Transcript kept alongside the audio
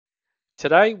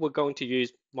Today, we're going to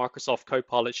use Microsoft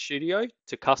Copilot Studio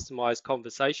to customize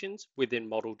conversations within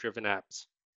model-driven apps.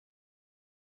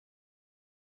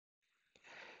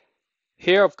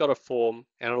 Here I've got a form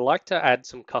and I'd like to add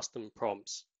some custom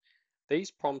prompts. These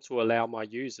prompts will allow my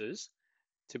users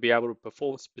to be able to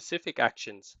perform specific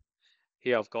actions.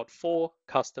 Here I've got 4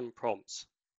 custom prompts.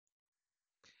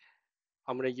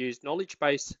 I'm going to use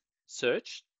knowledge-based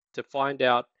search to find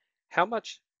out how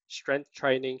much strength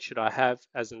training should I have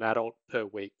as an adult per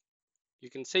week. You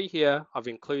can see here I've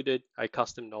included a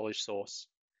custom knowledge source.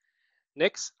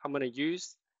 Next, I'm going to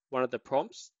use one of the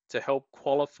prompts to help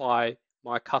qualify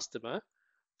my customer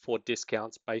for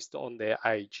discounts based on their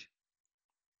age.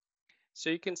 So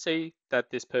you can see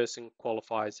that this person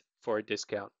qualifies for a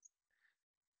discount.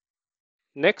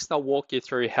 Next, I'll walk you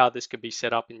through how this could be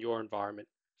set up in your environment.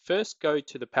 First, go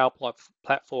to the Power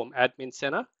Platform Admin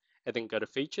Center and then go to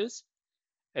Features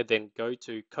and then go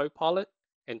to Copilot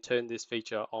and turn this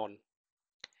feature on.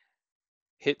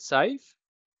 Hit Save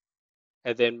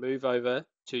and then move over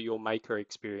to your Maker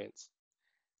experience.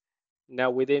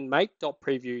 Now within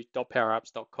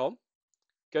make.preview.powerapps.com,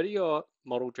 go to your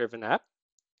model-driven app,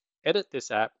 edit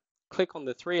this app, click on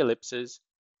the 3 ellipses,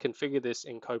 configure this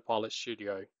in Copilot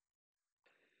Studio.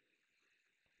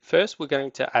 First, we're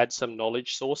going to add some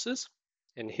knowledge sources.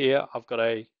 And here I've got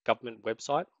a government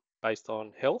website based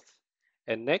on health.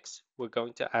 And next, we're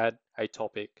going to add a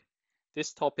topic.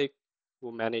 This topic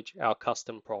will manage our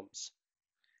custom prompts.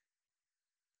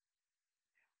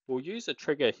 We'll use a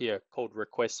trigger here called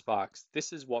Request Sparks.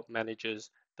 This is what manages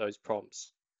those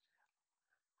prompts.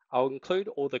 I'll include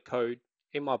all the code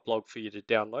in my blog for you to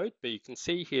download, but you can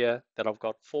see here that I've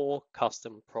got 4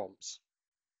 custom prompts.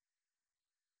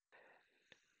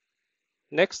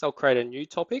 Next, I'll create a new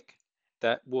topic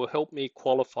that will help me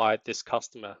qualify this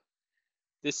customer.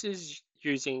 This is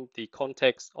using the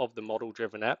context of the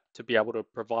model-driven app to be able to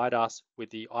provide us with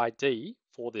the ID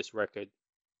for this record.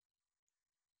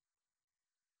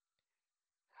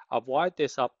 I've wired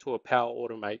this up to a Power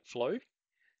Automate flow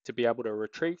to be able to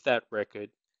retrieve that record,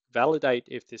 validate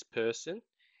if this person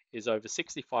is over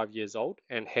 65 years old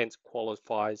and hence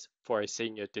qualifies for a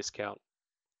senior discount.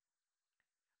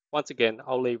 Once again,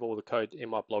 I'll leave all the code in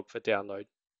my blog for download.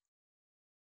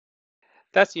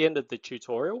 That's the end of the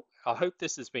tutorial. I hope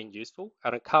this has been useful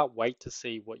and I can't wait to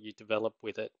see what you develop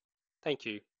with it. Thank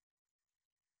you.